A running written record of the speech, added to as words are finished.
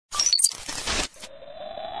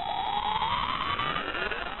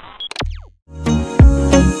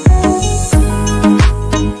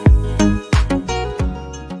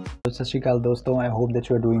सत श्री अकाल दोस्तों, I hope that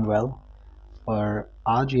you are doing well. और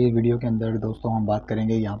आज ये वीडियो के अंदर दोस्तों हम बात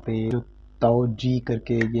करेंगे यहाँ पे जो ताओ जी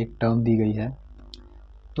करके ये एक टर्म दी गई है।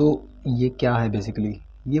 तो ये क्या है बेसिकली,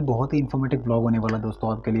 ये बहुत ही इन्फॉर्मेटिव ब्लॉग होने वाला है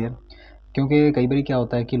दोस्तों आपके लिए, क्योंकि कई बार क्या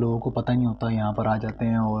होता है कि लोगों को पता नहीं होता, यहाँ पर आ जाते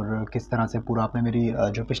हैं और किस तरह से पूरा आपने मेरी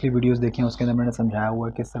जो पिछली वीडियोस देखी हैं उसके अंदर मैंने समझाया हुआ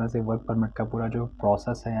है किस तरह से वर्क परमिट का पूरा जो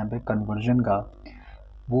प्रोसेस है यहाँ पे कन्वर्जन का,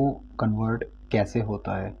 वो कन्वर्ट कैसे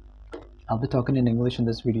होता है। I'll be talking in English in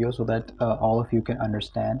this video so that all of you can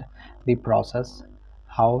understand the process,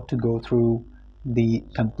 how to go through the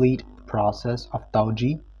complete process of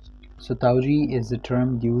Taaw-jeeh. So Taaw-jeeh is the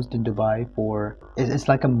term used in Dubai for, it's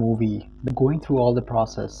like a movie, going through all the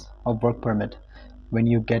process of work permit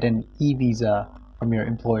when you get an e-visa from your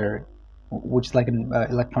employer, which is like an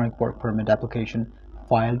electronic work permit application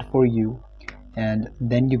filed for you, and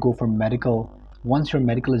then you go for medical. Once your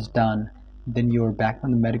medical is done, then you're back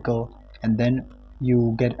from the medical, and then you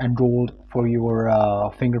get enrolled for your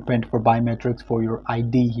fingerprint, for biometrics, for your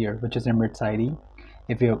ID here, which is Emirates ID.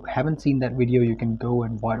 If you haven't seen that video, you can go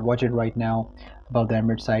and watch it right now about the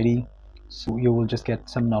Emirates ID, so you will just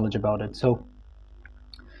get some knowledge about it. So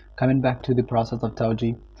coming back to the process of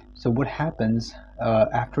Taaw-jeeh, so what happens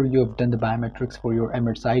after you have done the biometrics for your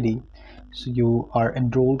Emirates ID, so you are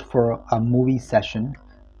enrolled for a movie session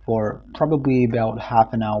for probably about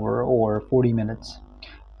half an hour or 40 minutes.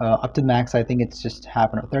 Up to max, I think it's just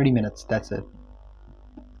half an hour, 30 minutes, that's it.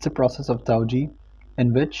 It's a process of Taaw-jeeh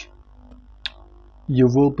in which you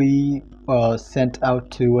will be sent out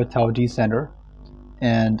to a Taaw-jeeh center,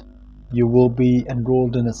 and you will be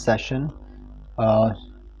enrolled in a session.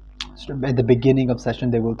 At the beginning of session,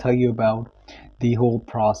 they will tell you about the whole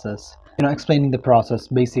process, explaining the process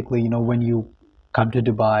basically, when you come to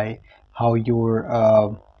Dubai, how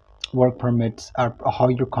your work permits are, how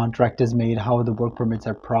your contract is made, how the work permits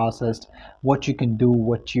are processed, what you can do,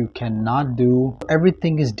 what you cannot do.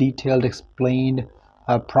 Everything is detailed, explained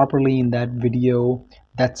properly in that video.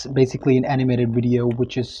 That's basically an animated video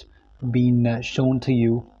which is being shown to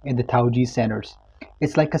you in the Taaw-jeeh centers.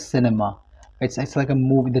 It's like a cinema. It's like a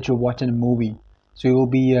movie that you're watching a movie. So you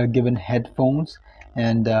will be given headphones,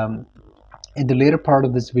 and in the later part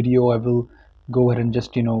of this video I will go ahead and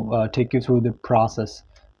just take you through the process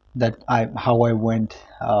that how I went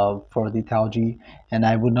for the Taaw-jeeh. And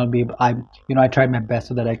I would not be able, I tried my best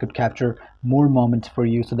so that I could capture more moments for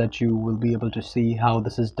you so that you will be able to see how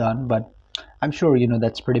this is done, but I'm sure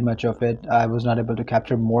that's pretty much of it. I was not able to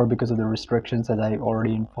capture more because of the restrictions, as I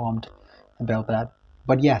already informed about that.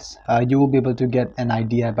 But yes, you will be able to get an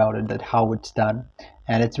idea about it, that how it's done,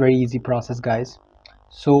 and it's very easy process, guys.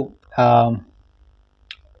 So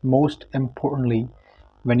most importantly,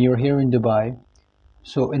 when you're here in Dubai,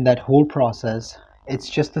 so in that whole process, it's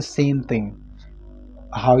just the same thing.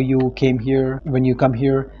 How you came here, when you come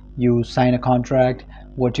here, you sign a contract,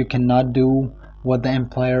 what you cannot do, what the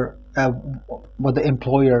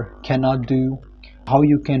employer cannot do, how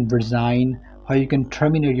you can resign, how you can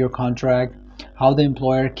terminate your contract, how the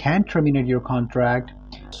employer can terminate your contract.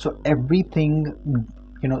 So everything,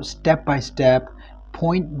 step by step,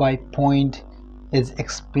 point by point, is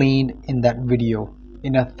explained in that video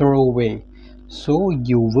in a thorough way, so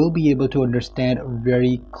you will be able to understand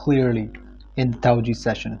very clearly in the Taaw-jeeh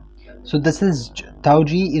session. So this is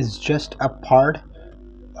Taaw-jeeh is just a part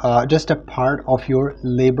of your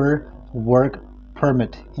labor work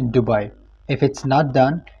permit in Dubai. If it's not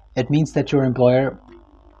done, it means that your employer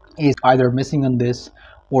is either missing on this,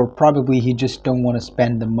 or probably he just don't want to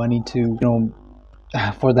spend the money to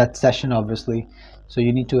for that session, obviously. So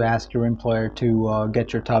you need to ask your employer to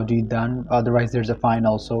get your Taaw-jeeh done, otherwise there's a fine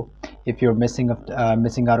also if you're missing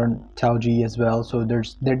out on Taaw-jeeh as well. So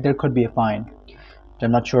there could be a fine.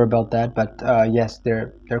 I'm not sure about that, but yes,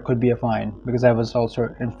 there could be a fine, because I was also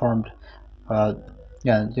informed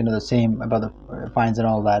the same about the fines and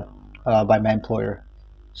all that by my employer.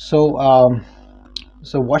 So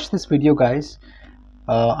so watch this video, guys.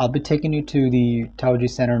 I'll be taking you to the Taaw-jeeh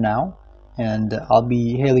center now, and I'll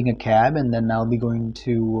be hailing a cab, and then I'll be going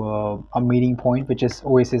to a meeting point, which is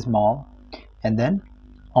Oasis Mall, and then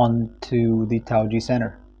on to the Taaw-jeeh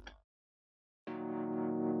center.